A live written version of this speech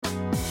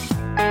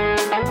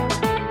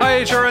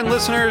HRN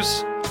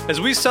listeners.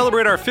 As we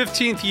celebrate our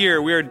 15th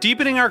year, we are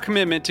deepening our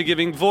commitment to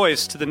giving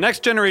voice to the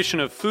next generation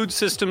of food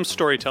systems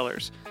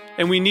storytellers,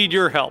 and we need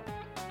your help.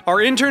 Our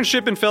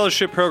internship and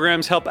fellowship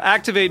programs help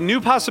activate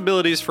new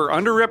possibilities for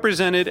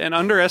underrepresented and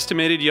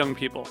underestimated young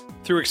people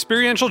through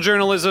experiential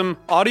journalism,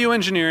 audio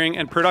engineering,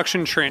 and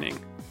production training.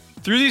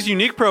 Through these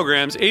unique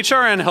programs,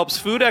 HRN helps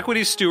food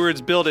equity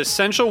stewards build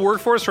essential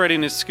workforce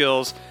readiness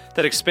skills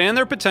that expand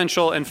their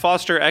potential and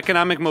foster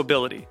economic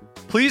mobility.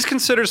 Please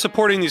consider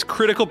supporting these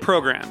critical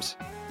programs.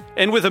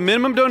 And with a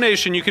minimum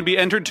donation, you can be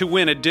entered to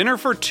win a dinner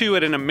for two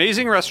at an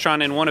amazing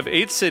restaurant in one of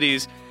 8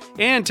 cities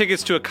and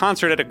tickets to a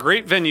concert at a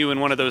great venue in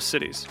one of those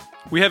cities.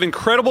 We have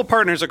incredible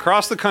partners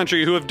across the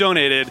country who have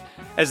donated,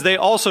 as they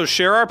also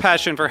share our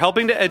passion for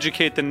helping to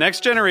educate the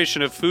next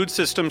generation of food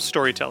systems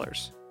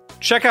storytellers.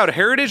 Check out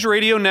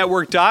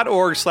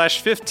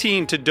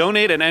heritageradionetwork.org/15 to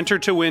donate and enter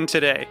to win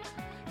today.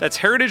 That's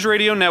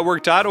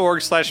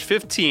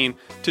heritageradionetwork.org/15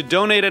 to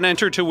donate and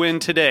enter to win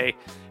today.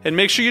 And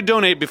make sure you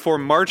donate before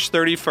March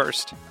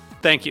 31st.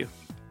 Thank you.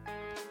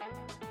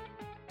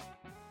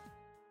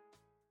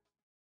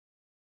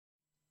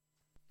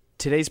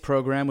 Today's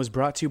program was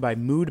brought to you by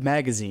Mood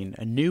Magazine,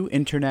 a new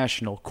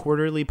international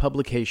quarterly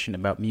publication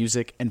about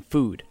music and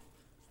food.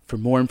 For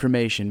more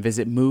information,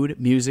 visit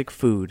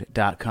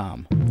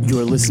moodmusicfood.com.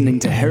 You're listening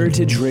to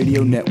Heritage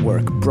Radio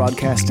Network,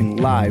 broadcasting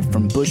live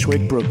from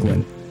Bushwick,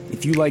 Brooklyn.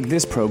 If you like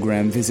this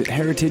program, visit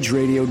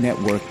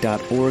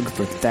heritageradionetwork.org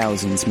for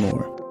thousands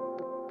more.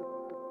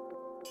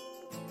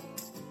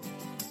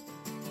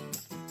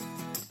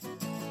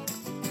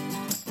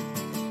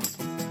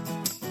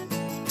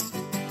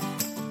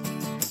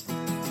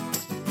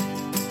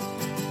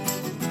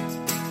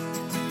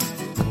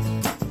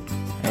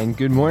 And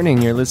good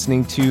morning. You're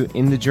listening to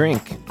In the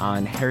Drink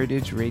on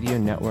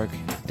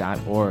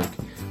heritageradionetwork.org.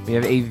 We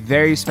have a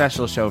very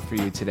special show for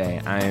you today.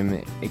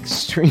 I'm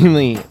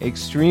extremely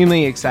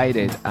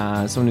excited.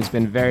 Someone who's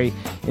been very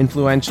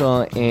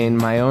influential in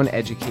my own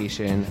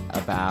education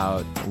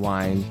about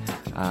wine.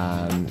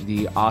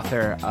 The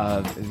author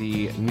of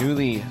the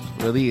newly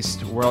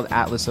released World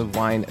Atlas of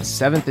Wine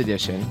 7th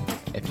edition.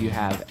 If you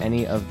have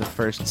any of the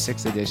first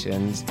 6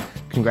 editions,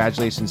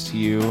 congratulations to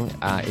you.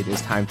 It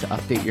is time to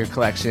update your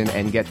collection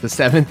and get the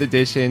 7th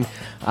edition.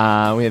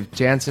 We have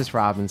Jancis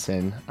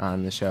Robinson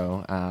on the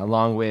show,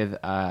 along with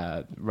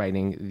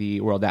writing the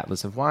World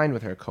Atlas of Wine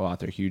with her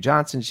co-author Hugh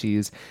Johnson.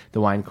 She's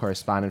the wine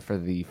correspondent for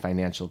the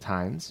Financial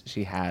Times.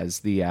 She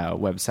has the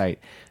website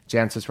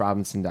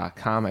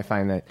jancisrobinson.com. I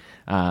find that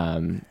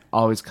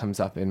always comes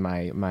up in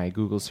my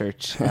Google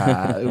search.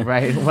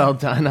 Right, well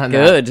done on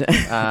Good.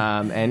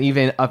 that. And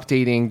even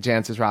updating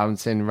Jancis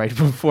Robinson right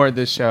before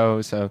the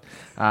show. So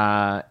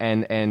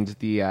and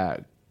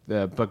the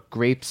book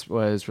Grapes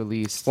was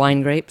released.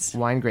 Wine Grapes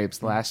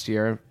last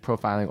year,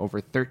 profiling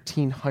over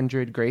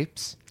 1,300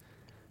 grapes.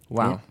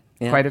 Wow.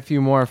 Yeah. Quite a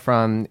few more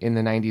from in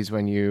the 90s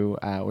when you,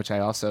 which I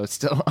also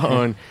still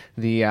own,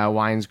 the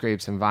Wines,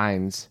 Grapes, and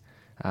Vines.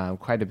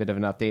 Quite a bit of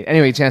an update.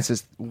 Anyway,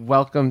 Jancis,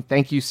 welcome.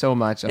 Thank you so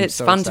much. It's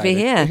so fun excited. to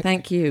be here.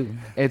 Thank you.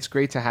 It's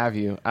great to have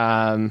you.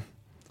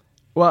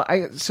 When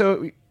I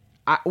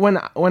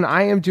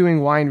am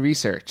doing wine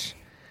research,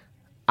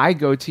 I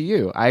go to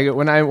you.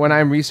 When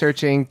I'm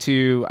researching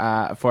for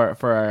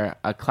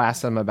a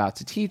class I'm about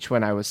to teach,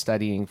 when I was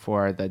studying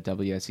for the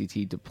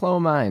WSET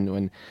diploma,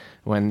 and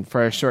when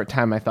for a short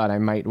time I thought I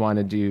might want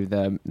to do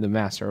the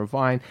Master of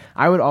Wine,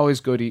 I would always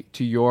go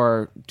to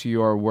your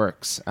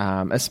works,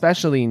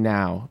 especially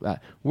now.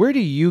 Where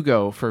do you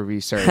go for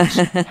research?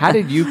 How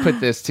did you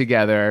put this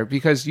together?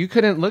 Because you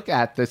couldn't look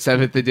at the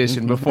 7th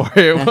edition before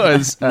it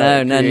was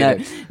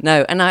created.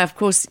 No. And I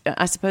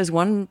suppose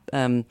one.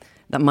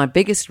 That my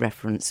biggest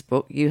reference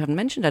book, you haven't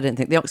mentioned, I don't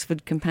think, the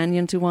Oxford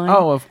Companion to Wine.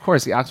 Oh, of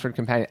course, the Oxford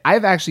Companion.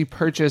 I've actually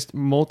purchased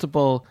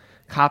multiple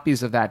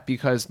copies of that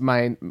because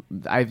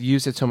I've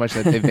used it so much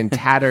that they've been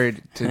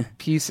tattered to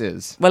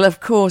pieces. Well, of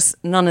course,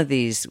 none of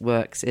these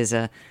works is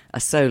a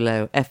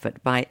solo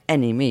effort by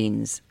any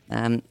means.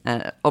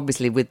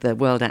 Obviously, with the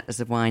World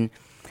Atlas of Wine,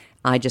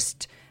 I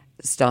just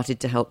started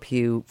to help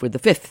you with the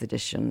 5th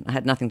edition. I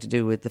had nothing to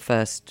do with the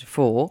first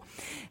 4.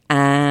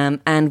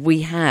 And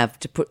we have,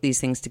 to put these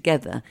things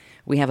together,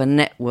 we have a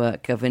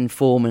network of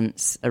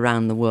informants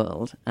around the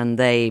world, and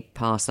they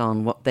pass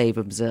on what they've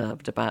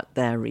observed about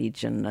their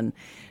region. And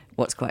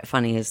what's quite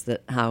funny is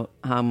that how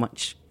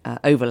much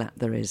overlap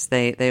there is.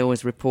 They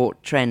always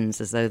report trends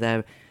as though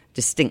they're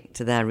distinct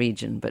to their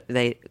region, but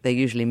they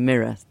usually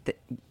mirror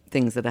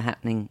things that are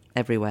happening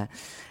everywhere.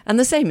 And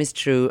the same is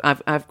true.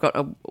 I've got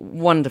a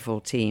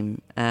wonderful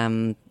team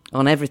on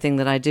everything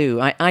that I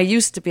do. I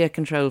used to be a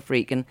control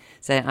freak and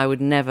say I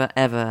would never,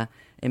 ever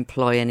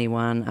employ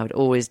anyone. I would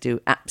always do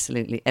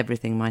absolutely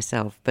everything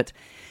myself. But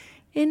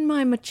in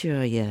my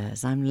mature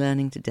years, I'm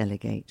learning to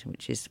delegate,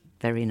 which is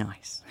very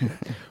nice.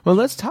 Well,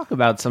 let's talk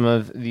about some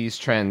of these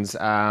trends.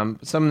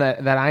 Some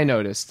that I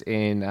noticed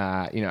in,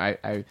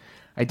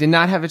 I did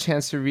not have a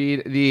chance to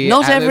read the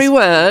Not Atlas every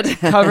word.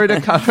 cover to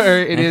cover.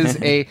 It is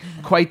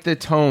quite the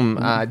tome,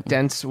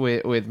 dense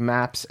with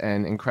maps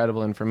and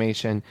incredible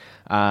information.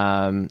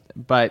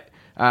 But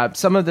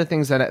some of the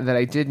things that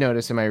I did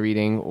notice in my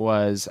reading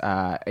was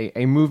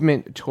a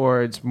movement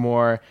towards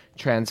more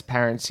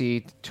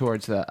transparency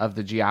towards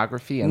the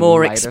geography and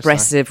more lighter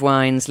expressive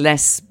wines,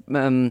 less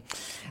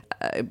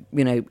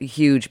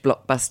huge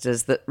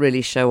blockbusters that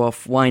really show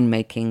off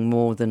winemaking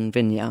more than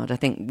vineyard. I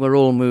think we're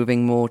all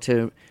moving more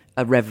to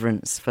a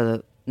reverence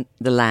for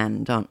the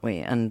land, aren't we?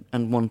 And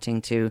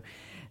wanting to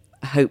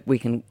hope we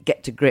can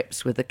get to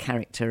grips with the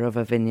character of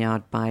a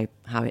vineyard by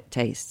how it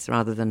tastes,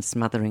 rather than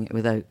smothering it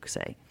with oak,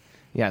 say.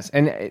 Yes,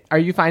 and are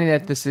you finding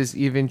that this is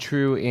even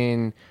true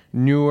in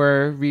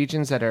newer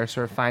regions that are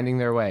sort of finding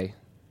their way?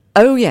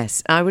 Oh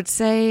yes, I would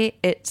say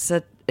it's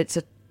a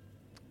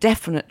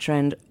definite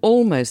trend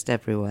almost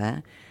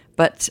everywhere,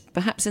 but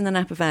perhaps in the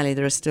Napa Valley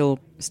there are still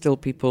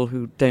people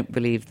who don't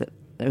believe that,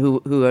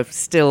 who are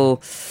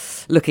still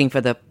looking for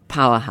the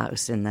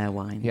powerhouse in their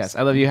wines. Yes,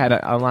 I love you had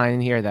a line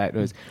in here that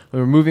was,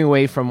 we're moving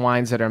away from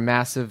wines that are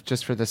massive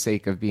just for the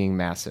sake of being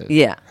massive.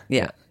 Yeah.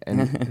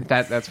 And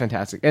that's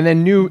fantastic. And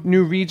then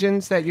new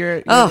regions that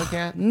you're looking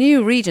at?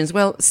 New regions.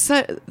 Well,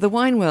 so the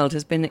wine world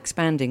has been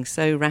expanding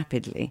so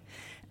rapidly,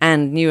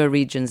 and newer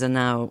regions are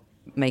now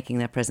making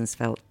their presence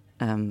felt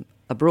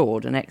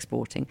abroad and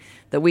exporting,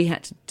 that we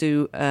had to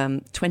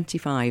do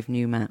 25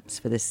 new maps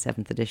for this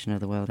 7th edition of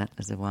the World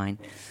Atlas of Wine.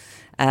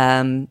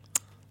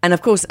 And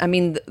of course, I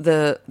mean,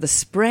 the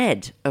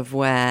spread of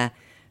where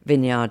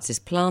vineyards is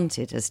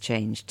planted has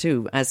changed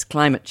too, as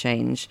climate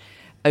change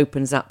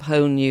opens up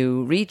whole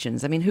new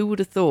regions. I mean, who would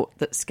have thought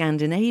that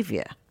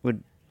Scandinavia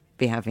would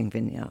be having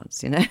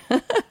vineyards, you know?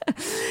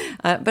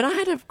 But I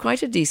had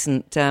quite a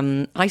decent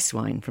ice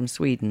wine from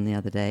Sweden the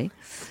other day,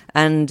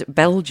 and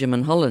Belgium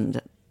and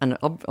Holland and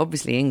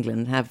obviously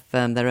England have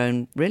their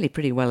own really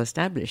pretty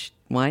well-established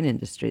wine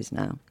industries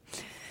now.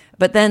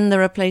 But then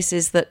there are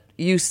places that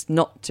used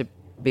not to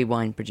be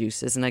wine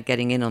producers and are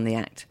getting in on the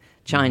act.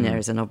 China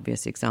is an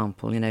obvious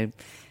example, you know.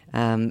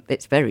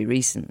 It's very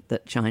recent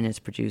that China's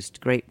produced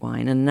grape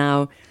wine, and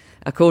now,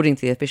 according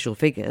to the official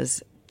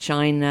figures,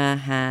 China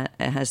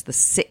has the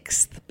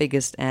 6th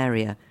biggest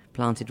area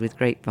planted with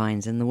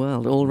grapevines in the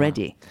world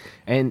already. Wow.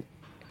 And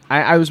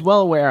I was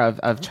well aware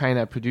of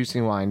China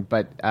producing wine,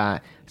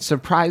 but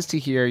surprised to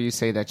hear you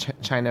say that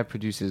China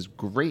produces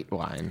great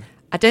wine.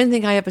 I don't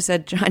think I ever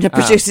said China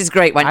produces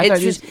great wine.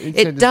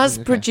 It does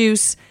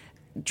produce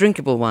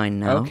drinkable wine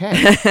now,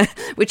 okay.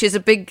 Which is a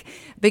big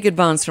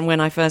advance from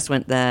when I first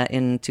went there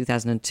in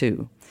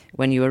 2002,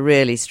 when you were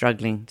really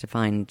struggling to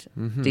find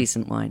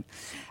decent wine.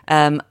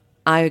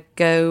 I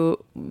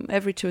go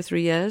every 2 or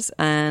 3 years,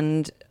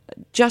 and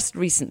just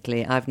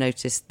recently I've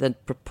noticed the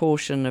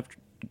proportion of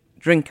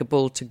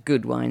drinkable to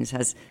good wines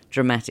has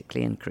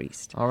dramatically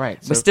increased. All right.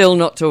 We're still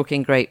not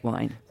talking great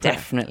wine.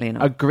 Definitely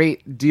not. A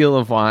great deal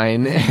of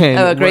wine.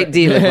 A great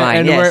deal of wine,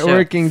 and yeah, we're sure.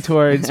 working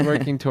towards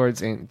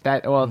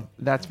that. Well,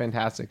 that's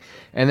fantastic.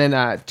 And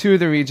then 2 of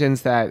the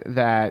regions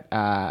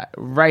that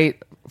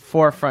right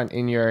forefront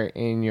in your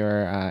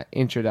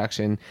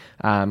introduction,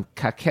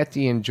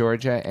 Kakheti in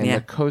Georgia and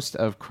the coast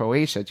of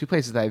Croatia, 2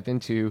 places that I've been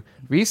to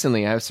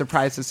recently. I was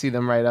surprised to see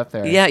them right up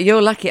there. Yeah,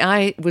 you're lucky.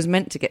 I was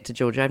meant to get to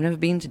Georgia. I've never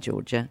been to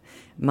Georgia.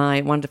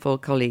 My wonderful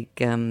colleague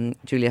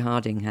Julia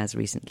Harding has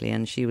recently,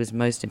 and she was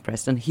most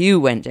impressed. And Hugh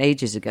went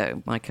ages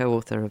ago, my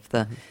co-author of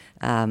the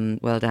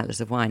World Atlas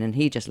of Wine, and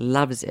he just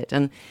loves it.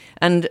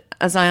 And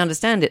as I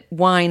understand it,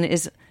 wine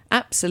is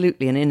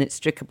absolutely an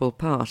inextricable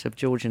part of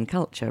Georgian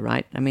culture,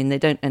 right? I mean, they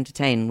don't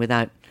entertain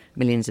without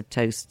millions of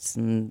toasts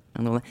and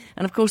all that.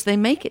 And of course, they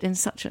make it in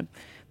such a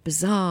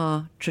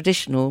bizarre,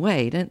 traditional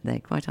way, don't they?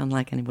 Quite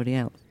unlike anybody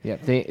else. Yeah,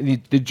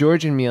 the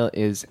Georgian meal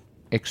is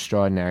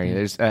extraordinary.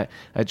 There's a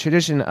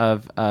tradition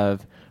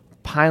of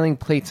piling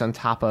plates on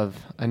top of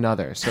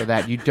another so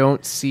that you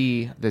don't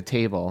see the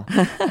table.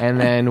 And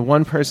then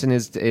one person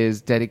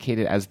is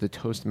dedicated as the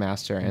toast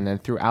master, and then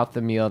throughout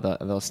the meal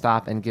they'll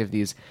stop and give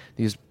these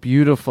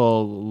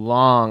beautiful,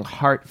 long,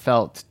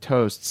 heartfelt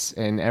toasts,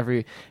 and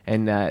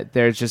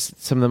they're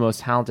just some of the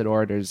most talented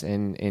orators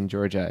in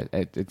Georgia.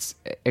 It's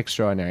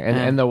extraordinary.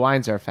 And the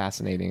wines are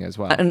fascinating as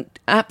well. And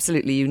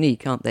absolutely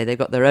unique, aren't they? They've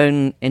got their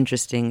own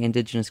interesting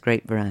indigenous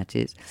grape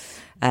varieties,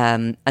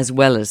 as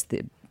well as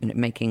the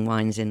making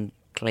wines in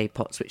clay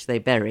pots which they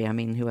bury. I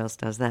mean, who else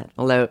does that?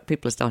 Although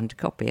people are starting to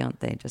copy, aren't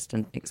they? Just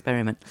an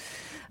experiment.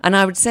 And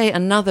I would say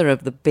another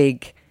of the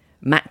big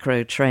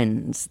macro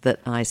trends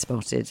that I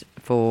spotted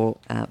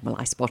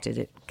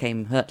it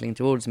came hurtling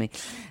towards me,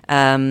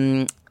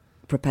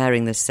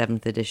 preparing this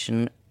 7th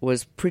edition,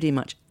 was pretty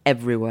much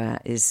everywhere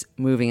is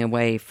moving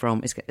away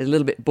from, it's a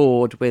little bit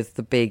bored with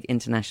the big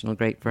international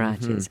grape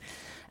varieties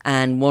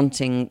and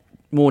wanting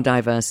more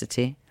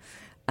diversity.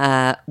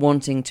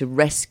 Wanting to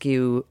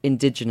rescue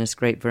indigenous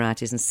grape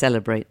varieties and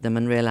celebrate them,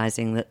 and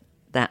realising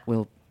that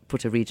will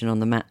put a region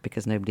on the map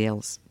because nobody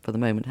else for the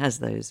moment has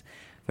those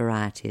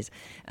varieties.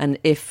 And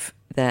if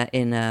they're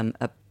in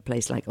a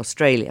place like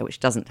Australia, which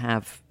doesn't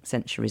have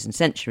centuries and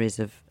centuries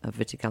of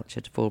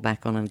viticulture to fall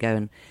back on and go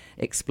and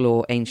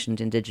explore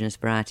ancient indigenous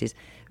varieties,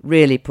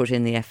 really put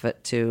in the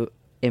effort to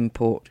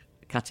import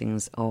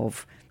cuttings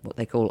of what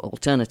they call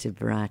alternative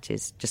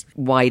varieties, just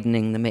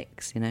widening the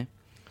mix, you know.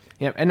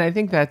 Yeah, and I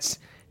think that's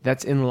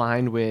in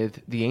line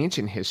with the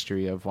ancient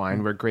history of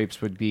wine, where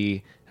grapes would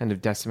be kind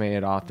of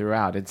decimated all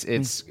throughout.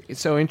 It's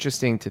so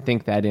interesting to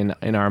think that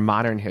in our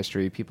modern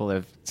history, people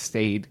have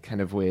stayed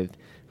kind of with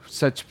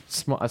such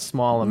a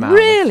small amount.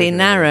 Really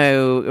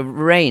narrow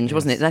range,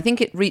 wasn't it? And I think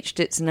it reached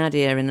its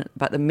nadir in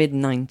about the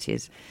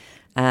mid-90s.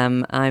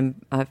 I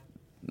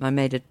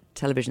made a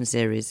television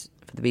series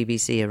for the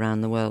BBC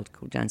around the world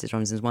called Jancis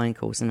Robinson's Wine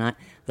Course, and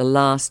the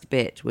last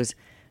bit was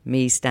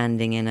me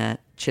standing in a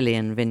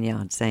Chilean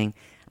vineyard saying,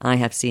 I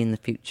have seen the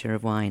future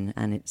of wine,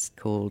 and it's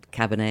called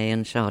Cabernet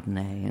and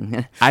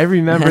Chardonnay. I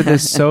remember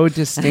this so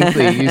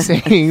distinctly, you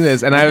saying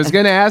this, and I was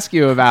going to ask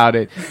you about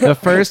it. The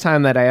first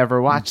time that I ever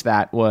watched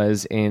that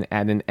was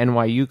at an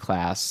NYU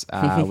class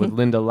with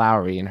Linda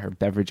Lowry in her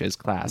beverages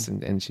class,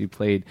 and she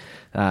played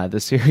the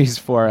series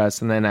for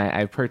us, and then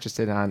I purchased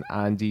it on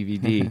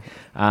DVD.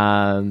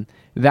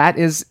 That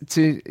is,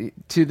 to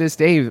this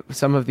day,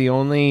 some of the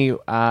only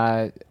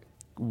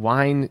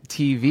wine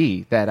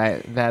TV that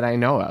I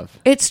know of.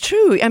 It's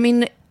true. I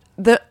mean,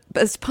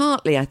 it's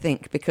partly, I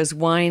think, because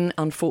wine,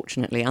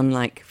 unfortunately,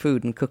 unlike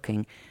food and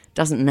cooking,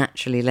 doesn't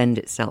naturally lend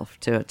itself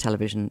to a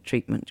television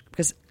treatment.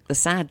 Because the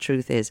sad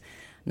truth is,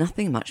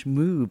 nothing much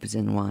moves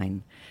in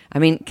wine. I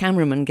mean,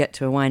 cameramen get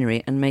to a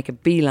winery and make a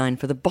beeline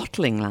for the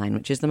bottling line,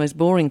 which is the most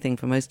boring thing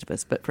for most of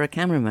us. But for a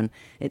cameraman,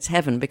 it's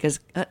heaven, because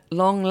at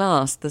long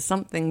last, there's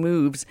something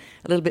moves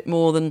a little bit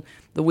more than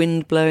the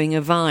wind blowing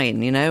a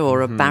vine,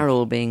 or a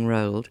barrel being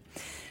rolled.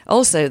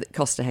 Also, it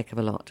cost a heck of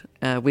a lot.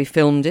 We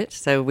filmed it,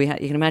 so you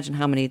can imagine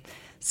how many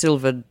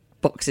silver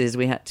boxes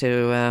we had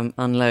to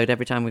unload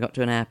every time we got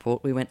to an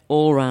airport. We went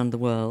all around the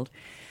world.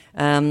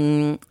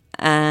 And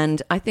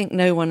I think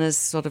no one has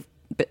sort of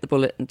bit the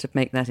bullet to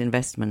make that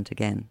investment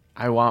again.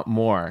 I want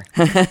more.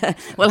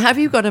 Well, have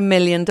you got $1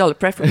 million,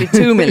 preferably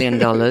 $2 million,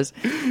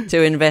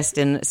 to invest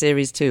in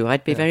Series 2?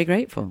 I'd be very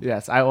grateful.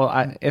 Yes, I will.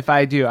 If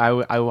I do,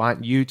 I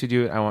want you to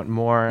do it. I want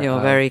more.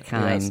 You're very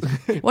kind.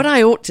 Yes. What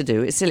I ought to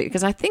do is silly,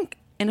 because I think,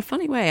 in a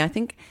funny way, I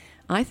think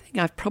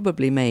I've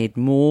probably made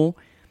more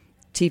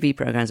TV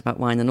programs about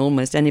wine than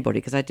almost anybody,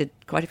 because I did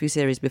quite a few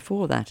series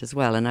before that as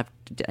well, and I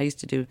used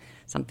to do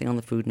something on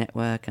the Food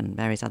Network and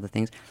various other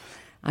things.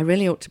 I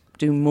really ought to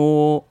do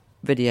more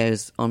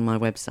videos on my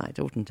website,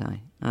 oughtn't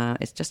I?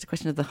 It's just a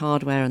question of the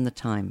hardware and the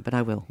time, but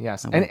I will.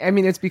 Yes, and I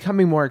mean, it's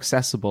becoming more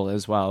accessible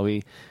as well.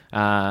 We've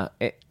had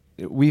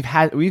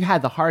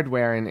the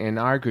hardware in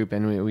our group,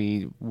 and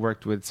we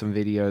worked with some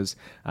videos,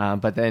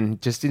 but then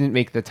just didn't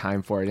make the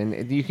time for it.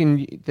 And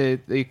the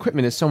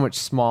equipment is so much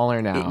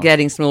smaller now. It's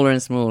getting smaller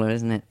and smaller,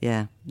 isn't it?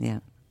 Yeah.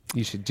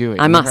 You should do it.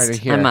 I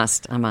must.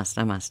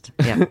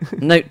 Yeah.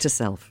 Note to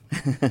self.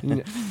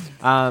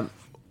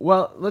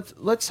 Well,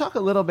 let's talk a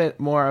little bit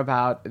more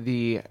about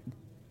the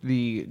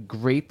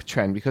grape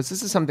trend, because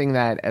this is something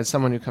that, as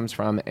someone who comes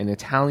from an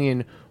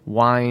Italian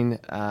wine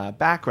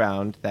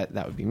background, that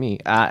would be me,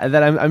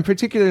 that I'm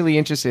particularly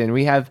interested in.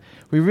 We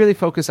really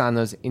focus on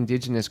those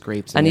indigenous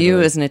grapes. And you,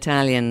 as an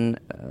Italian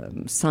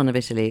son of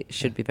Italy,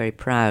 should be very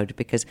proud,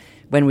 because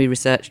when we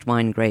researched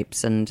wine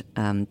grapes and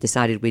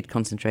decided we'd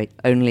concentrate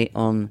only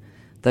on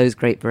those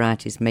grape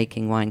varieties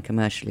making wine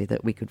commercially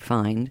that we could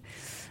find,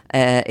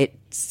 it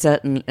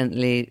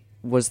certainly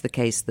was the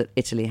case that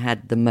Italy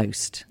had the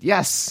most.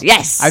 Yes.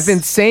 I've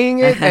been saying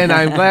it, and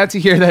I'm glad to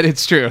hear that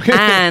it's true.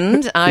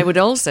 And I would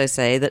also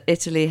say that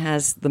Italy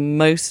has the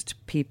most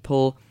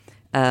people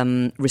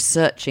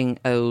researching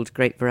old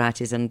grape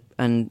varieties and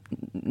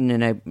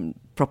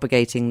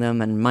propagating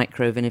them and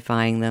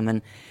micro-vinifying them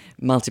and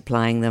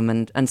multiplying them.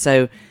 And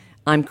so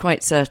I'm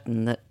quite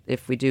certain that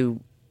if we do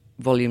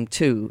Volume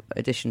 2,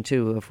 Edition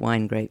 2 of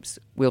wine grapes,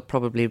 we'll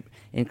probably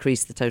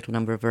increase the total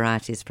number of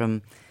varieties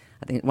from,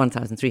 I think,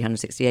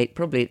 1,368.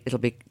 Probably it'll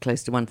be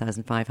close to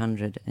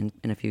 1,500 in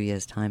a few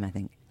years' time, I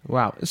think.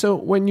 Wow. So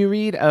when you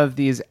read of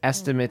these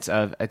estimates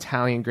of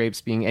Italian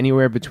grapes being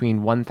anywhere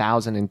between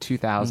 1,000 and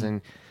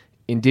 2,000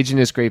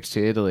 indigenous grapes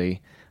to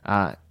Italy,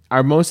 are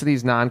most of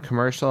these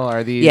non-commercial?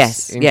 Are these...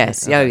 Yes.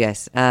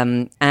 Yes.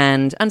 And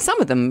some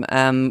of them,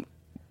 I'm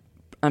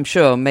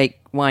sure,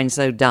 make wine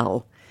so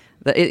dull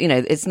that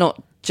it's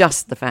not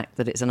just the fact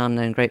that it's an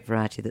unknown grape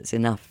variety that's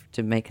enough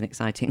to make an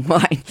exciting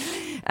wine.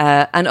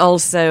 And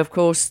also, of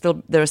course,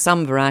 there are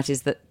some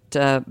varieties that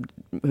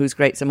whose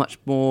grapes are much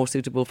more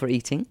suitable for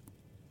eating.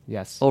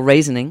 Yes. Or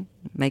raisioning,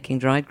 making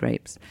dried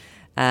grapes.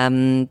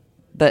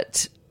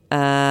 But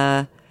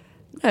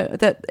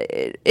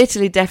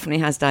Italy definitely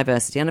has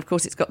diversity. And, of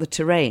course, it's got the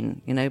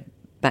terrain,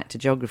 back to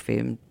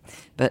geography.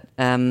 But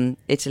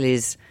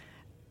Italy's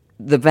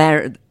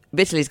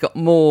got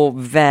more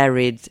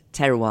varied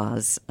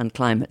terroirs and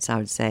climates, I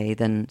would say,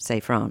 than, say,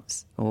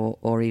 France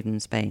or even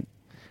Spain.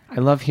 I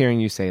love hearing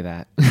you say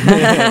that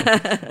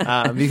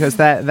because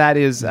that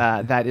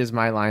is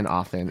my line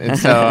often, and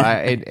so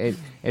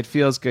it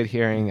feels good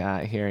hearing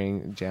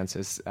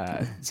Jancis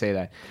say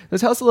that. So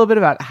tell us a little bit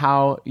about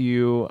how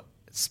you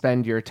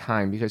spend your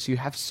time, because you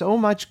have so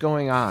much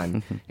going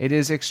on. It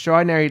is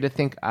extraordinary to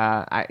think.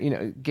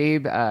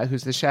 Gabe,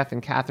 who's the chef,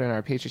 and Catherine,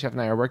 our pastry chef,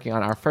 and I are working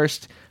on our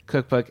first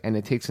cookbook, and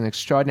it takes an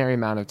extraordinary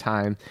amount of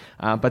time.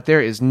 But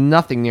there is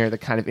nothing near the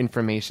kind of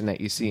information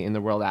that you see in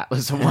the World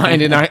Atlas of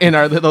Wine in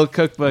our little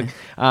cookbook.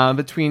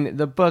 Between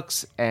the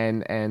books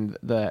and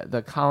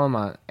the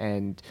column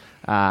and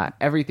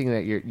everything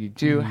that you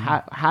do,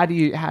 how do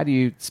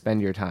you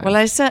spend your time? Well,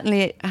 I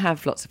certainly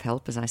have lots of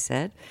help, as I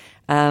said.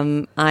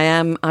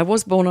 I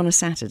was born on a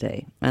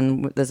Saturday,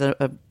 and there's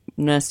a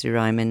nursery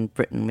rhyme in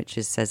Britain which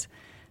says,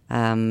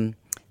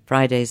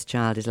 Friday's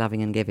child is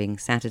loving and giving,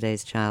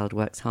 Saturday's child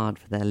works hard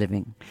for their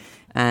living.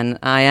 And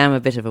I am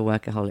a bit of a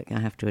workaholic, I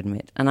have to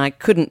admit. And I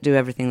couldn't do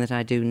everything that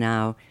I do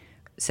now,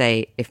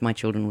 say, if my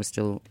children were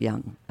still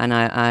young. And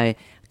I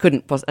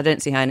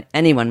don't see how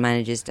anyone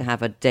manages to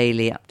have a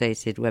daily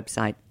updated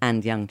website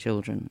and young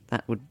children.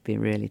 That would be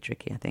really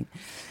tricky, I think.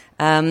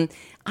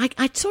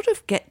 I sort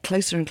of get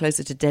closer and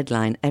closer to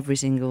deadline every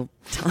single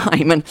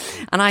time, and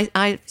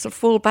I sort of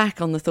fall back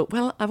on the thought,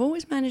 well, I've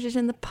always managed it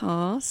in the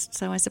past,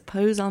 so I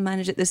suppose I'll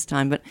manage it this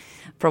time, but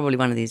probably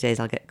one of these days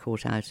I'll get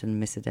caught out and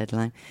miss a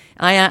deadline.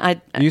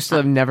 You still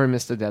have never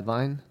missed a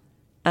deadline?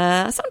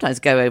 I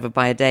sometimes go over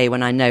by a day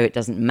when I know it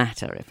doesn't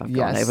matter if I've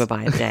gone over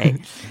by a day.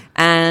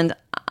 And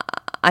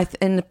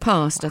in the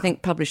past, I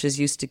think publishers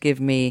used to give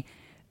me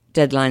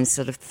deadlines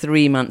sort of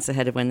 3 months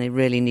ahead of when they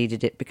really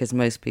needed it, because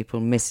most people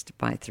missed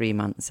by 3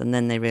 months, and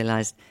then they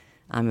realised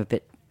I'm a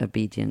bit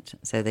obedient,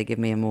 so they give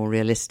me a more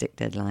realistic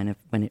deadline of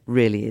when it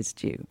really is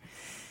due.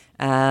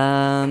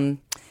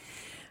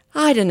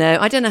 I don't know.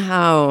 I do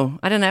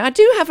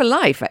have a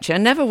life, actually. I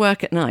never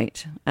work at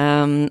night.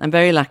 I'm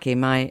very lucky.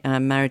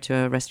 I'm married to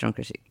a restaurant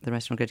critic, the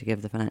restaurant critic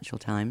of the Financial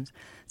Times.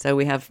 So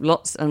we have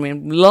lots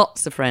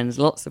of friends,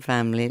 lots of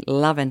family,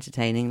 love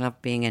entertaining,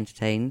 love being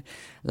entertained,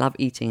 love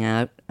eating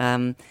out.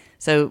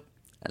 So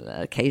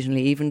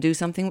occasionally even do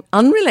something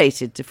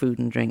unrelated to food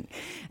and drink.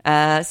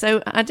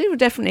 So I do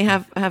definitely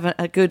have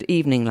a good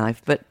evening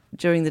life, but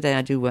during the day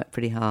I do work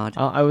pretty hard.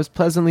 I was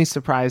pleasantly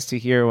surprised to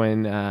hear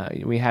when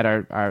we had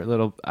our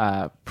little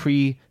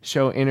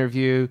pre-show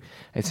interview.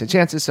 It's a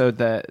Jancis, so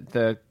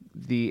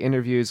the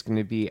interview is going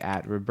to be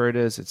at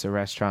Roberta's. It's a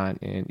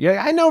restaurant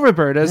I know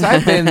Roberta's.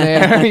 I've been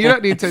there. You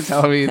don't need to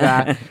tell me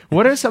that.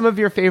 What are some of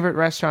your favorite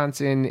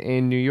restaurants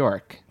in New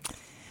York?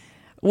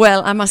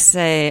 Well, I must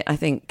say, I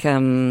think,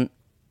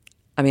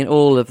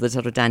 all of the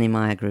sort of Danny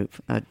Meyer group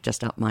are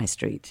just up my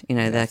street. You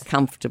know, They're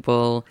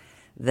comfortable.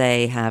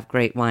 They have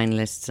great wine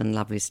lists and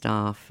lovely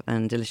staff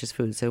and delicious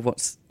food. So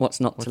what's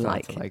not to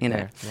like? You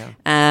know,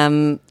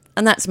 and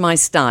that's my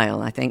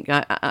style. I think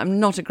I'm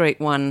not a great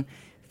one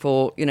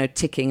for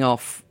ticking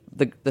off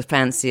the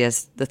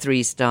fanciest, the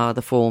 3-star,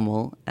 the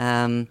formal,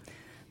 the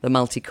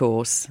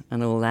multi-course,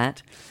 and all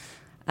that.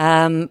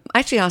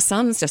 Actually, our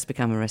son's just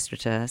become a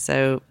restaurateur,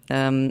 so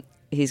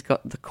he's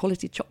got the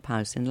Quality Chop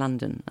House in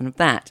London, and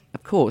that,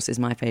 of course, is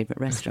my favourite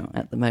restaurant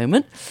at the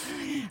moment.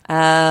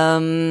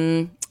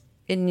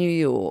 In New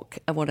York,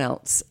 what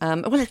else?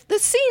 The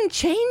scene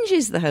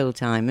changes the whole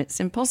time. It's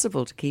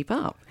impossible to keep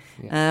up.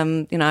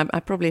 Yeah. I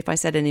probably, if I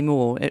said any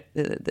more,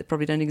 they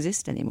probably don't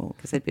exist anymore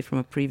because they'd be from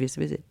a previous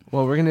visit.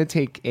 Well, we're going to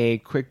take a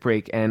quick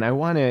break, and I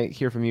want to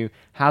hear from you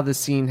how the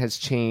scene has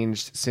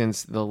changed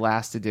since the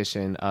last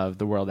edition of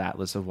the World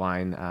Atlas of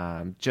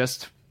Wine,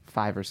 just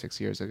 5 or 6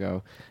 years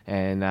ago,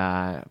 and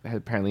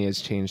apparently has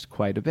changed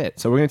quite a bit.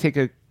 So we're going to take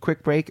a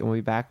quick break, and we'll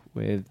be back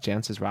with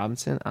Jancis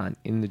Robinson on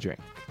In the Drink.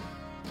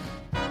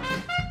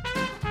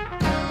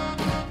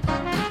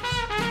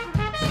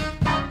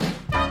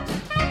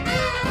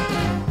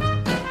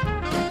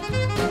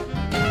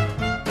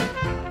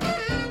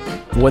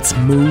 What's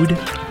Mood?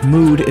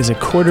 Mood is a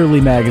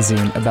quarterly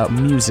magazine about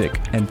music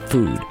and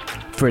food.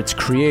 For its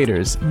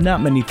creators,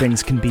 not many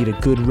things can beat a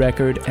good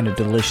record and a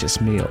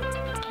delicious meal.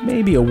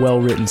 Maybe a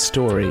well-written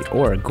story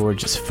or a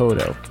gorgeous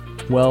photo.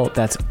 Well,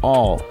 that's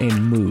all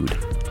in Mood.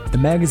 The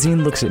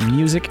magazine looks at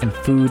music and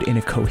food in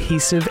a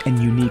cohesive and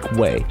unique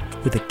way,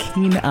 with a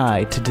keen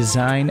eye to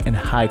design and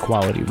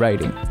high-quality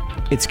writing.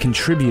 Its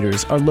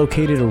contributors are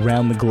located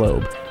around the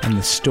globe, and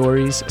the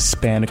stories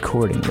span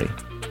accordingly.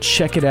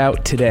 Check it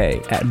out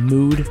today at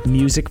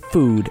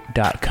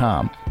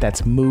moodmusicfood.com.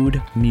 That's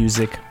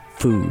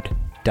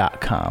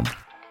moodmusicfood.com.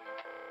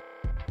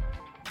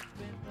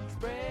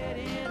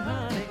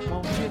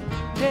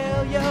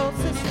 Tell your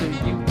sister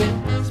you've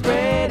been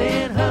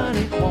spreading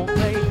honey. Won't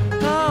they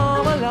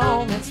come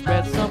along and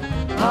spread some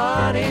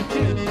honey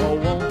too? Oh,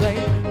 won't they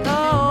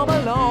come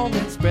along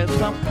and spread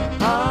some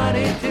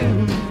honey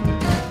too?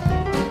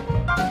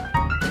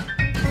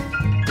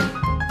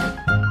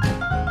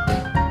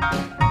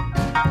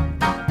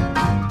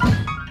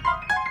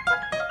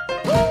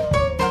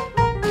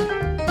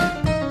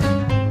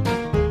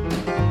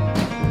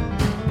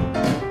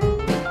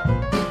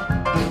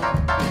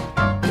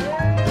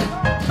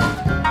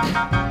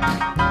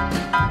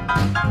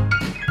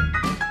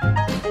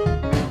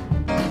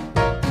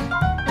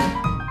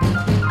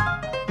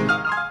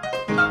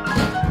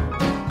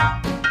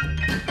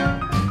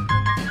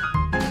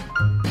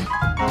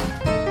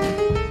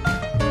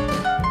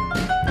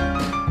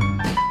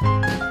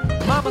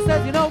 Mama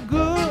says you're no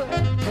good.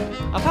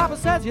 Papa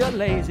says you're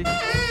lazy.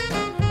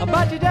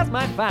 but you just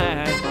might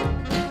find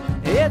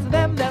it's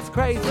them that's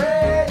crazy.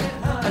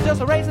 I'm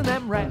just raising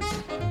them rats.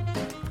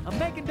 I'm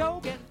making dough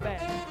getting fat,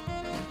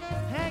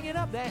 hanging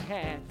up their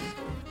hats.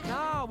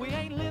 No, we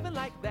ain't living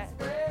like that.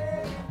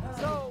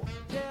 So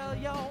tell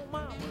your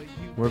mama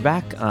you. We're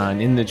back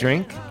on In the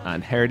Drink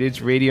on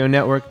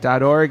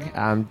heritageradionetwork.org.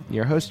 I'm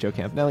your host, Joe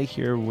Campanelli,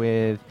 here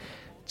with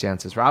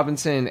Jancis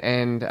Robinson,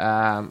 and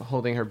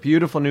holding her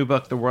beautiful new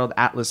book, The World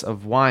Atlas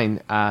of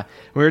Wine.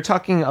 We were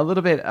talking a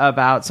little bit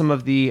about some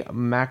of the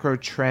macro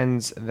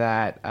trends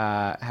that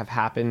have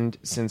happened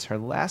since her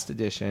last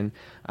edition,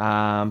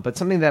 but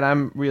something that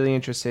I'm really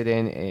interested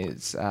in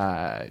is,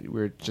 we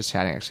were just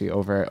chatting actually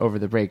over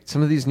the break,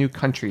 some of these new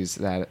countries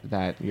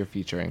that you're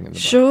featuring in the book.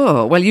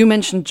 Sure. Well, you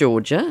mentioned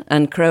Georgia,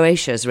 and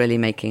Croatia is really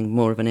making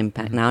more of an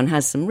impact now and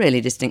has some really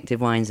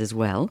distinctive wines as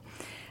well.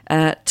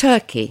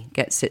 Turkey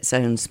gets its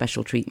own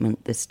special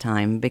treatment this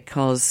time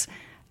because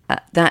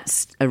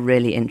that's a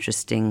really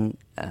interesting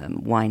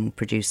wine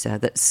producer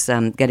that's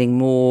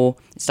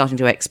starting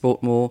to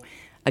export more.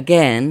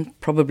 Again,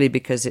 probably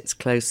because it's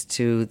close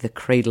to the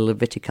cradle of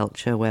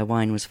viticulture where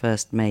wine was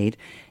first made.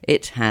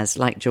 It has,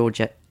 like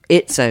Georgia,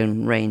 its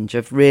own range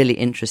of really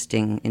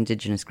interesting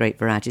indigenous grape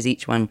varieties,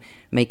 each one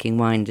making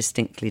wine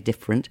distinctly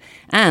different,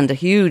 and a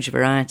huge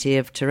variety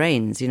of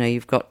terrains. You know,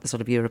 you've got the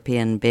sort of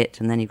European bit,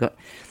 and then you've got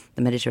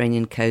the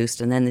Mediterranean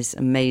coast, and then this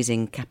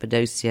amazing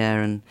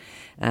Cappadocia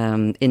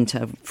and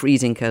into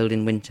freezing cold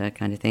in winter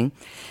kind of thing.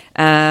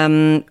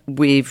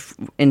 We've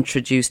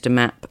introduced a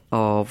map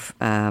of,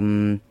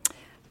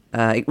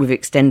 we've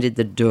extended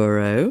the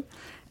Douro.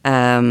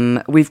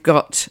 We've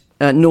got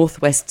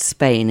northwest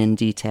Spain in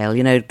detail,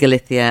 you know,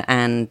 Galicia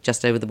and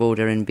just over the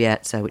border in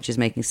Bierzo, which is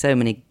making so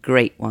many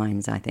great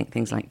wines, I think,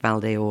 things like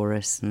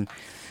Valdeorras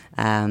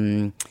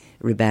and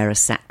Ribera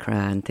Sacra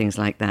and things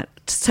like that.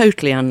 It's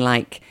totally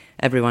unlike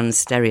everyone's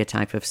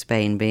stereotype of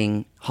Spain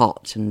being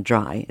hot and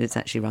dry. It's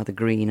actually rather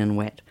green and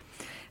wet.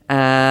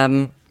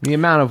 The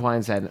amount of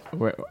wines that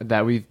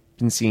we've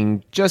been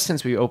seeing just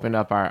since we opened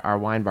up our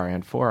wine bar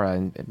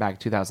Amphora back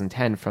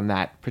 2010 from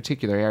that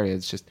particular area,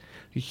 it's just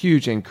a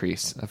huge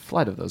increase, a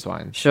flood of those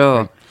wines.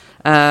 Sure.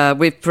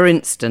 We've, for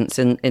instance,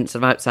 in sort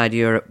of outside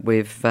Europe,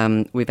 we've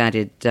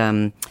added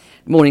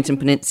Mornington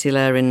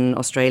Peninsula in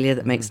Australia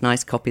that makes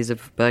nice copies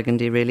of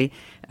Burgundy, really.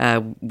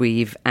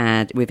 We've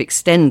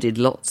extended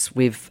lots.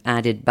 We've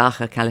added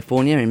Baja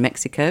California in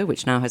Mexico,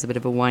 which now has a bit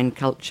of a wine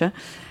culture.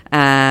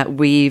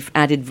 We've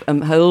added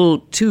a whole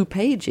 2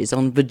 pages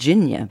on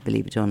Virginia,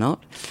 believe it or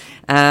not.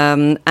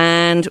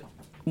 And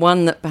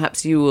one that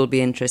perhaps you will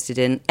be interested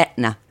in,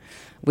 Etna,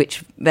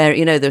 which,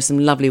 there's some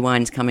lovely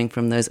wines coming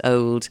from those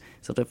old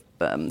sort of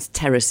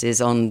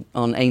terraces on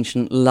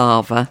ancient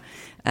lava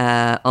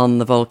on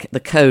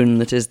the cone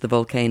that is the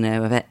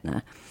volcano of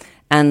Etna.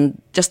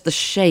 And just the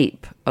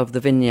shape of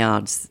the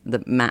vineyards, the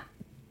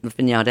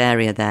vineyard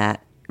area there,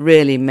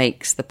 really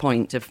makes the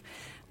point of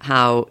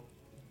how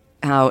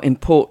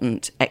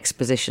important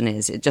exposition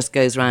is. It just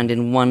goes around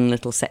in one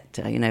little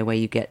sector, where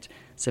you get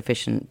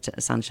sufficient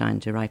sunshine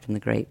to ripen the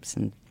grapes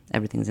and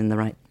everything's in the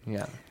right.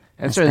 Yeah.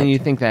 And certainly you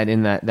think that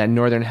in that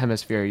northern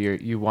hemisphere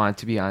you want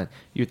to be on,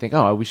 you think,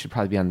 oh, we should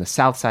probably be on the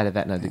south side of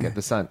Etna to get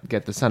the sun.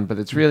 But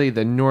it's really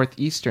the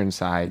northeastern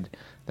side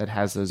that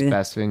has those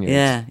best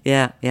vineyards.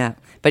 Yeah.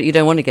 But you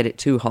don't want to get it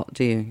too hot,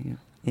 do you?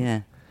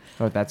 Yeah.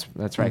 Oh, that's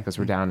right, because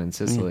we're down in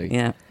Sicily.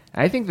 Yeah.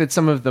 I think that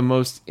some of the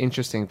most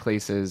interesting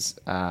places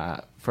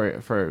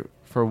for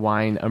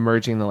wine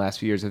emerging in the last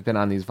few years have been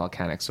on these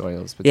volcanic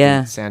soils. Between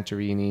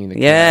Santorini, the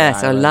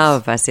Yes, I Islands.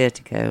 love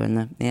Asiatico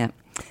and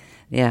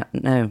Yeah,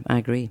 no, I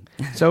agree.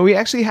 So we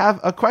actually have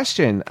a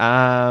question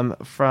from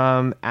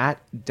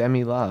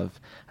 @DemiLove.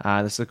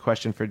 This is a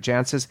question for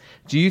Jancis.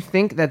 Do you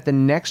think that the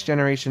next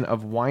generation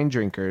of wine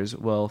drinkers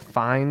will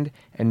find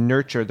and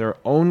nurture their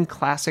own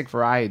classic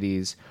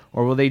varieties,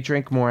 or will they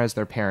drink more as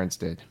their parents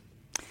did?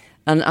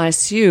 And I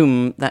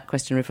assume that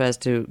question refers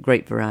to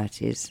grape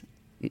varieties,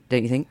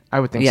 don't you think?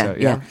 I would think so,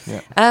 yeah.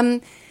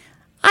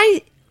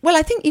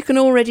 I think you can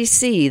already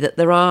see that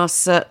there are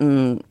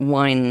certain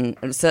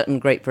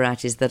grape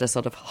varieties that are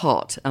sort of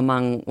hot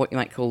among what you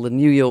might call the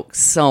New York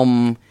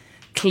Somme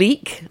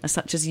clique,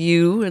 such as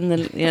you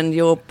and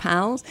your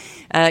pals.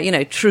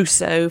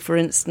 Trousseau, for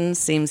instance,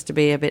 seems to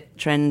be a bit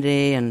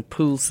trendy, and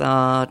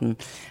Poulsard, and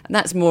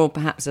that's more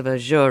perhaps of a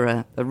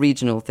Jura, a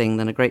regional thing,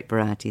 than a grape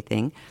variety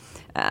thing.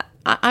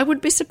 I would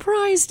be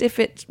surprised if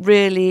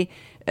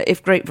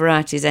grape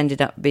varieties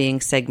ended up being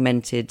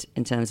segmented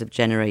in terms of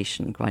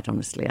generation, quite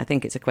honestly. I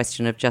think it's a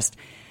question of just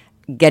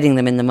getting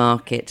them in the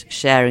market,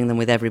 sharing them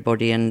with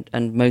everybody, and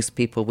most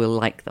people will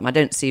like them. I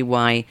don't see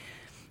why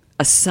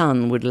a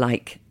son would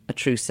like a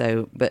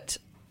Trousseau, but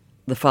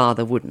the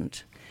father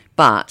wouldn't.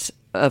 But,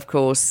 of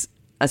course,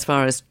 as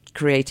far as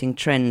creating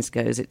trends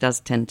goes, it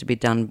does tend to be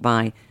done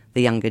by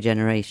the younger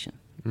generation.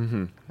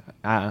 Mm-hmm.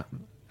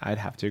 I'd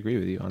have to agree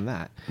with you on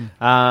that.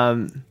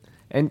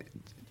 And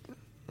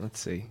let's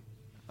see.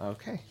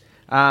 Okay.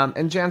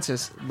 And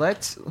Jancis,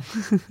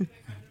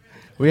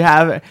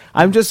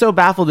 I'm just so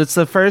baffled. It's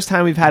the first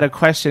time we've had a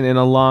question in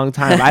a long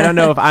time. I don't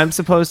know if I'm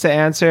supposed to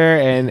answer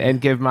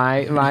and give my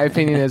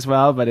opinion as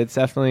well, but it's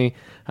definitely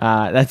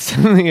that's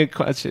definitely a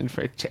question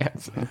for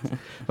Jancis.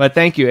 But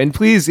thank you, and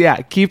please,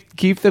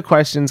 keep the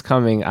questions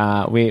coming.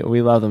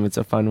 We love them. It's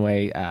a fun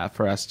way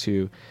for us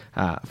to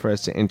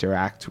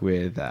interact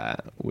with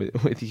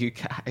you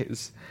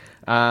guys.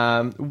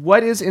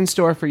 What is in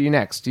store for you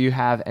next? Do you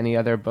have any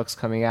other books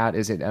coming out?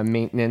 Is it a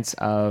maintenance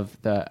of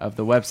the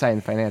website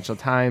and Financial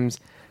Times?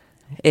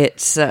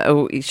 It's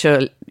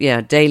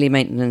daily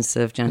maintenance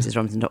of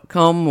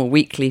jancisrobinson.com or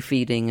weekly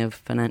feeding of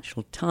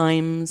Financial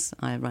Times.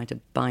 I write a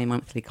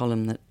bi-monthly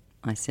column that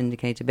I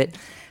syndicate a bit.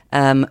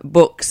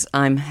 Books,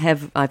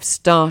 I've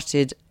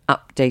started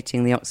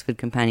updating the Oxford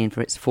Companion for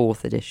its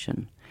 4th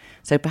edition.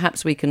 So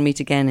perhaps we can meet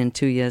again in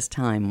 2 years'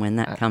 time when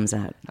that comes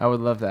out. I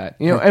would love that.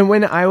 And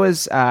when I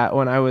was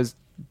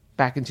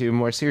back into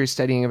more serious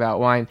studying about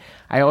wine,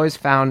 I always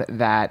found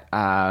that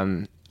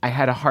I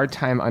had a hard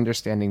time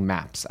understanding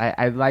maps.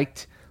 I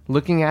liked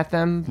looking at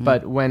them,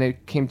 but when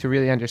it came to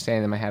really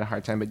understanding them, I had a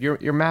hard time. But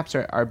your maps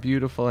are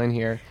beautiful in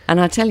here.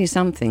 And I'll tell you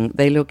something,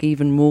 they look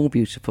even more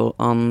beautiful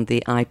on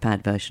the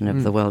iPad version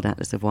of the World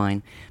Atlas of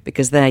Wine,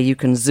 because there you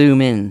can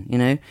zoom in,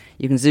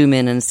 you can zoom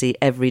in and see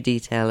every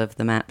detail of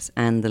the maps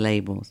and the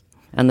labels.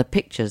 And the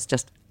pictures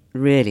just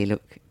really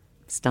look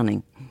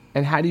stunning.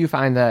 And how do you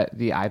find the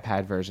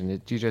iPad version?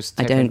 Did you just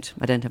I don't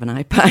have an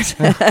iPad.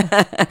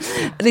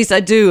 At least I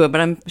do, but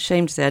I'm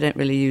ashamed to say I don't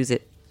really use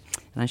it.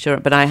 And I'm sure,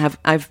 but I have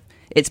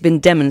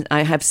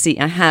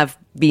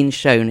been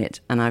shown it,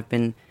 and I've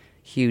been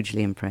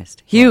hugely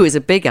impressed. Hugh is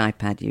a big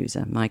iPad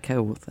user, my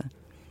co-author.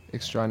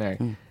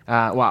 Extraordinary.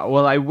 Wow.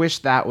 Well, I wish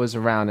that was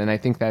around, and I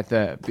think that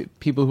the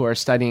people who are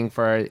studying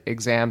for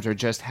exams or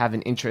just have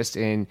an interest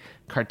in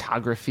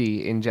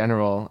cartography in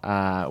general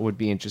would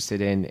be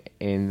interested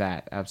in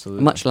that.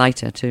 Absolutely. Much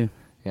lighter too.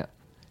 Yeah,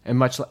 and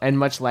much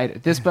lighter.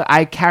 This book,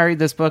 I carried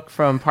this book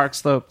from Park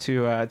Slope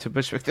to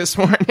Bushwick this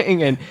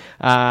morning, and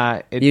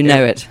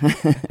it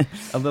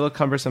a little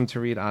cumbersome to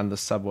read on the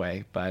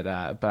subway, but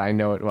I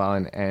know it well,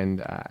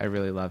 and I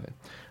really love it.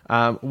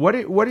 What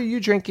are you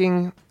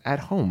drinking at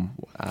home?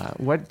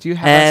 What do you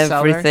have?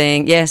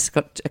 Everything. Yes,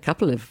 got a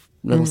couple of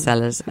little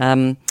cellars.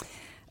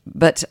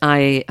 But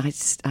I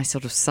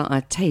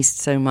taste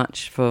so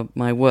much for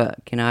my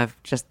work.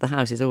 The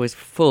house is always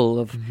full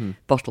of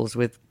bottles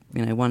with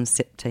one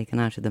sip taken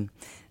out of them,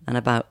 and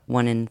about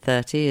 1 in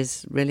 30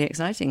 is really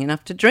exciting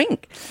enough to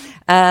drink.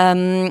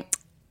 All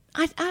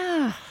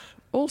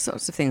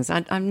sorts of things.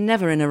 I'm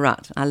never in a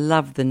rut. I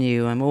love the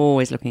new. I'm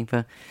always looking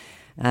for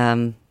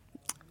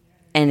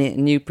any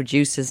new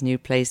producers, new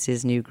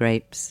places, new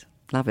grapes.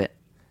 Love it.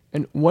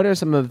 And what are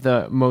some of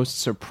the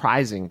most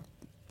surprising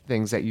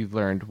things that you've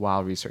learned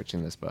while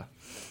researching this book?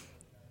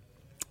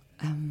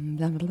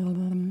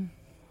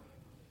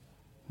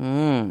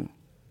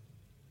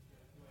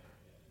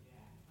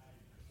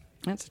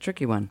 That's a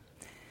tricky one.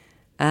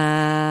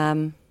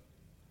 Well,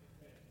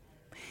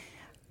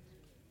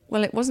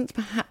 it wasn't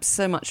perhaps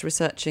so much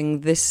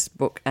researching this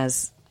book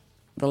as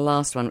the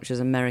last one, which was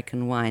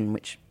American Wine,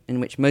 in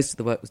which most of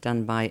the work was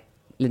done by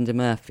Linda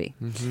Murphy.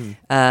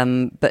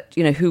 But,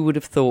 who would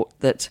have thought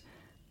that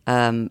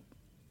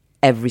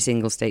every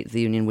single state of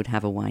the Union would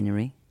have a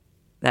winery?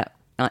 That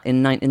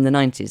in the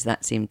 90s,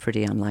 that seemed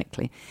pretty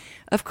unlikely.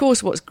 Of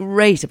course, what's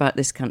great about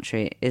this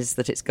country is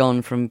that it's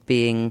gone from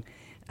being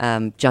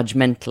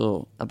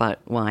judgmental about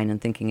wine and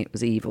thinking it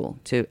was evil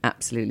to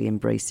absolutely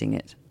embracing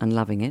it and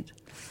loving it.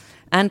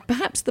 And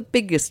perhaps the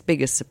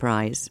biggest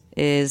surprise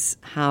is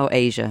how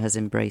Asia has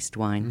embraced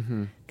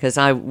wine. Because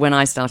when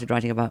I started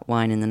writing about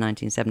wine in the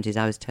 1970s,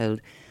 I was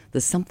told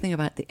there's something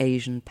about the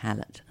Asian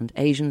palate, and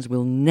Asians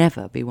will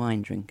never be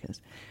wine drinkers.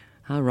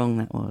 How wrong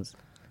that was.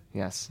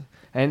 Yes.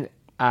 And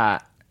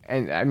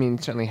I mean,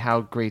 certainly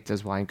how great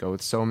does wine go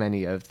with so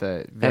many of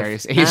the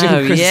various Asian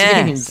cuisines?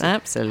 Yes,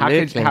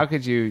 absolutely. How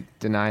could you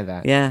deny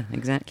that? Yeah,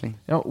 exactly.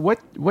 Now,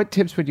 what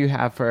tips would you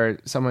have for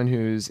someone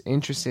who's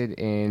interested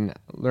in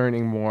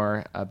learning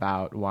more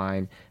about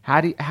wine?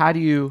 How do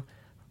you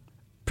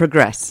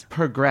progress?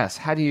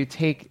 How do you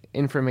take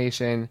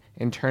information,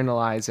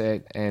 internalize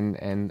it,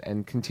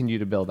 and continue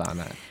to build on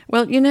that?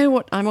 Well, you know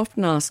what? I'm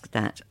often asked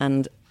that,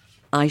 and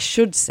I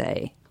should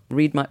say,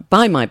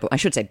 buy my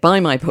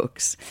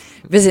books,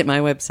 visit my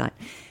website.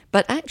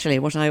 But actually,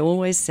 what I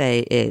always say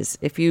is,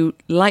 if you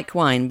like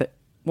wine but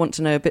want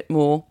to know a bit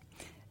more,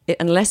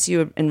 unless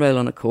you enroll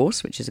on a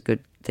course, which is a good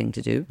thing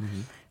to do,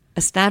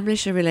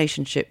 establish a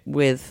relationship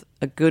with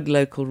a good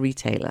local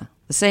retailer,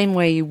 the same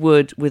way you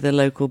would with a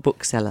local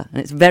bookseller.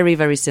 And it's very,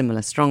 very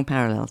similar, strong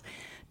parallels.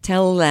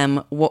 Tell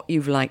them what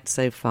you've liked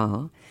so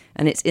far,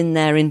 and it's in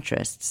their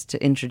interests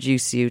to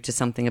introduce you to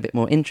something a bit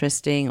more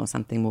interesting or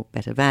something more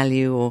better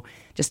value, or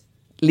just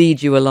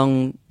lead you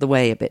along the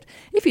way a bit.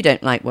 If you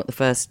don't like what the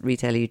first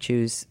retailer you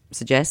choose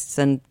suggests,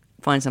 then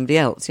find somebody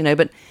else,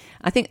 But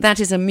I think that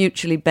is a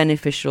mutually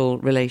beneficial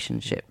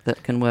relationship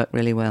that can work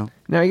really well.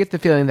 Now, I get the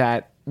feeling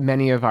that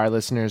many of our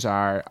listeners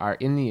are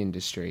in the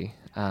industry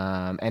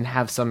and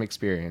have some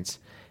experience.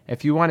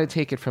 if you want to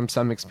take it from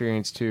some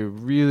experience to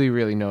really,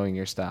 really knowing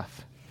your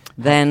stuff,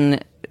 then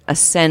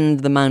ascend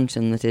the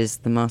mountain that is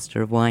the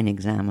Master of Wine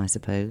exam, I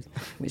suppose,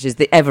 which is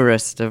the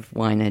Everest of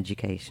wine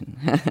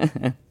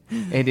education.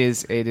 It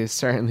is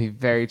certainly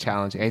very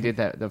challenging. I did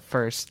that the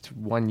first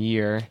 1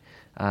 year,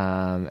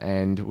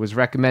 and was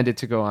recommended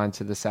to go on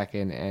to the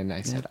second, and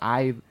I said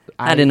I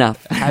had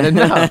enough. Had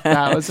enough.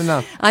 That was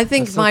enough. I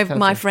think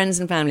my friends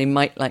and family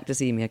might like to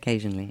see me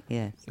occasionally.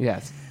 Yes.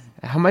 Yes.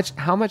 How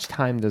much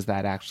time does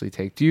that actually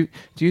take? Do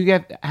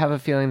you have a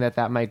feeling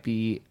that might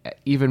be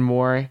even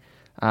more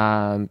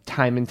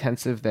time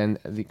intensive than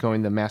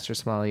going the master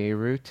sommelier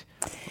route?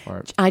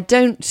 Or I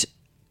don't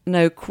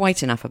know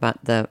quite enough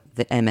about the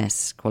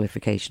MS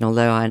qualification,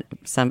 although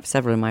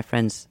several of my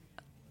friends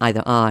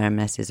either are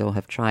MSs or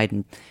have tried,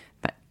 and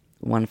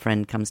one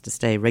friend comes to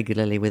stay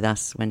regularly with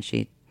us when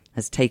she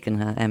has taken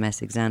her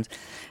MS exams.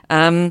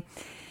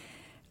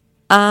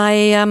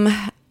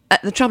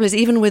 The trouble is,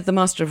 even with the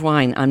Master of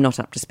Wine, I'm not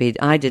up to speed.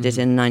 I did it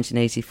in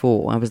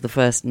 1984. I was the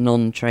first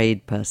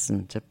non-trade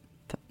person to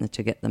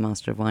get the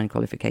Master of Wine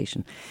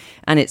qualification.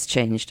 And it's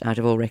changed out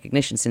of all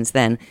recognition since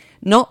then,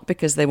 not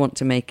because they want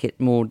to make it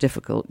more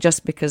difficult,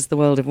 just because the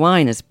world of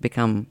wine has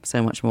become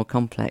so much more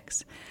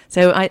complex.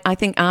 So I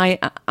think I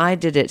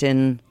did it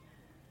in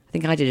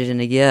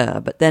a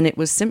year, but then it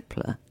was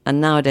simpler.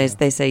 And nowadays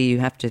they say you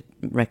have to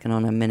reckon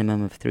on a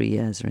minimum of 3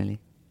 years, really.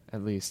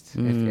 At least,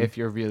 if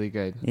you're really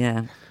good.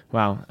 Yeah.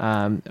 Wow.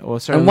 Well,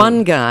 certainly. And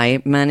one guy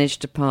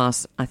managed to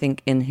pass, I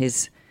think, in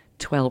his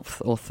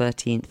 12th or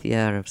 13th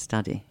year of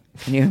study.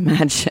 Can you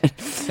imagine?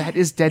 That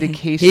is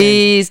dedication.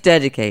 He's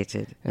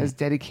dedicated. That is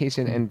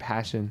dedication and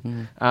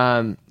passion.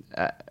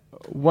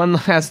 One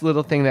last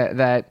little thing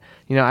that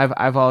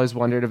I've always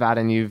wondered about,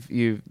 and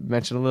you've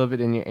mentioned a little bit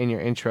in your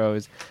intro,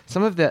 is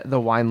some of the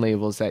wine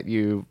labels that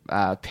you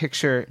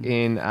picture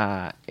in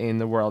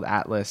the World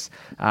Atlas,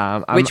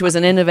 which was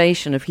an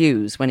innovation of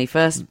Hughes when he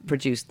first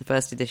produced the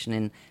first edition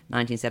in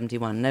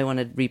 1971. No one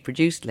had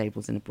reproduced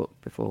labels in a book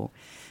before,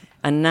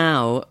 and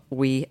now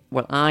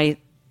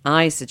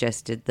I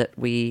suggested that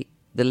the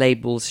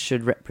labels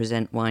should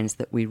represent wines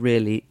that we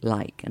really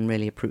like and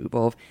really approve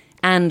of,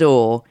 and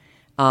or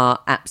are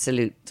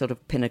absolute sort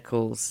of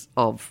pinnacles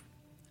of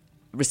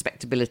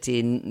respectability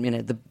in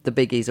the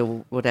biggies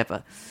or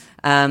whatever.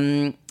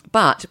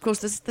 But of course,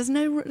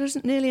 there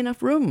isn't nearly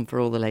enough room for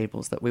all the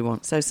labels that we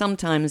want. So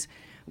sometimes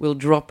we'll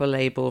drop a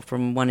label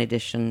from one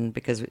edition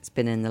because it's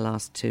been in the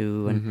last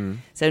two, and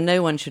so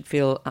no one should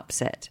feel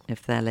upset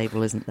if their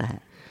label isn't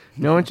there.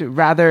 No one should.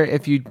 Rather,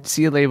 if you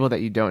see a label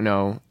that you don't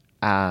know,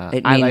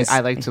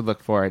 I like to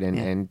look for it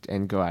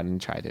and go out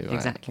and try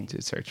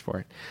to search for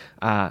it.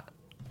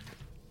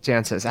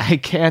 Jancis, I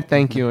can't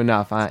thank you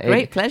enough.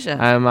 Great pleasure.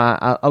 I'm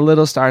a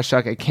little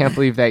starstruck. I can't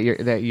believe that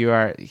you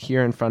are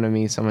here in front of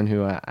me. Someone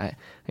who,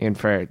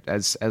 for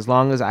as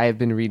long as I have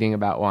been reading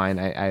about wine,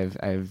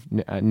 I've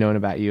known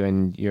about you,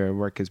 and your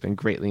work has been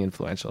greatly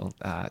influential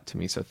to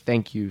me. So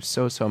thank you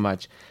so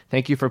much.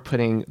 Thank you for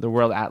putting the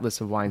World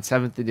Atlas of Wine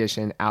 7th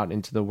edition out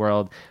into the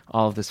world.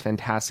 All of this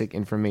fantastic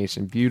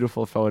information,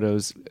 beautiful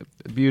photos,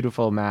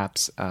 beautiful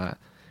maps. I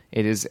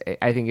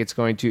think it's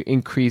going to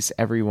increase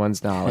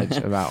everyone's knowledge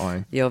about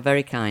wine. You're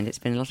very kind. It's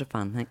been a lot of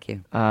fun. Thank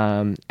you.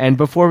 And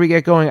before we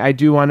get going, I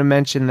do want to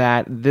mention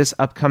that this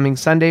upcoming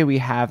Sunday, we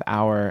have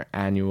our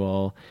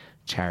annual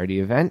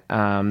charity event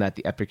that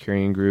the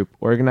Epicurean Group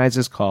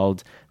organizes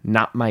called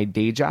Not My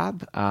Day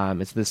Job.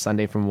 It's this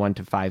Sunday from 1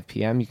 to 5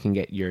 p.m. You can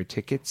get your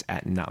tickets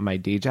at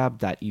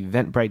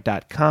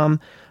notmydayjob.eventbrite.com.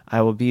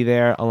 I will be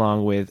there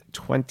along with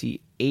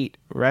 28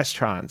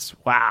 restaurants.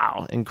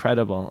 Wow,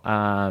 incredible.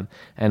 And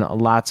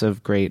lots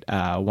of great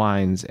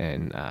wines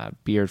and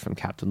beer from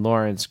Captain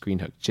Lawrence, Green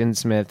Hook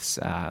Ginsmiths,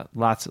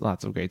 lots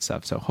of great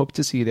stuff. So hope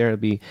to see you there. It'll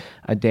be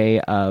a day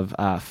of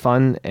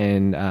fun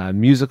and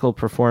musical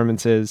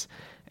performances,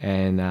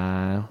 and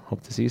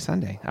hope to see you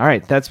Sunday. All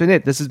right, that's been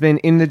it. This has been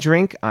In the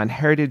Drink on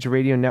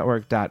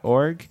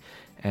heritageradionetwork.org,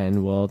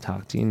 and we'll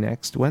talk to you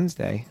next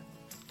Wednesday.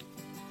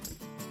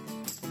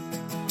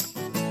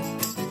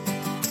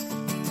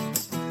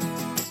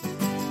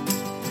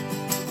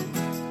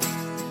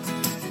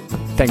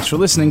 Thanks for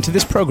listening to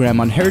this program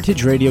on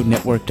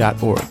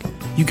heritageradionetwork.org.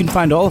 You can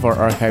find all of our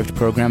archived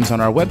programs on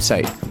our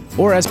website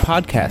or as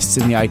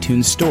podcasts in the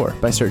iTunes Store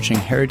by searching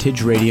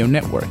Heritage Radio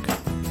Network.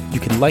 You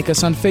can like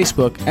us on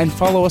Facebook and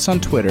follow us on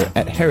Twitter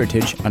at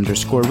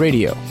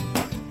 @heritage_radio.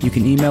 You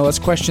can email us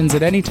questions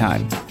at any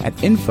time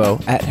at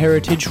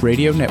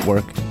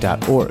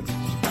info@heritageradionetwork.org.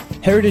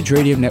 Heritage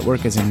Radio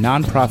Network is a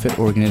nonprofit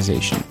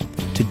organization.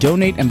 To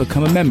donate and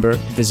become a member,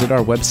 visit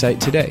our website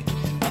today.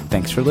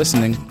 Thanks for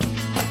listening.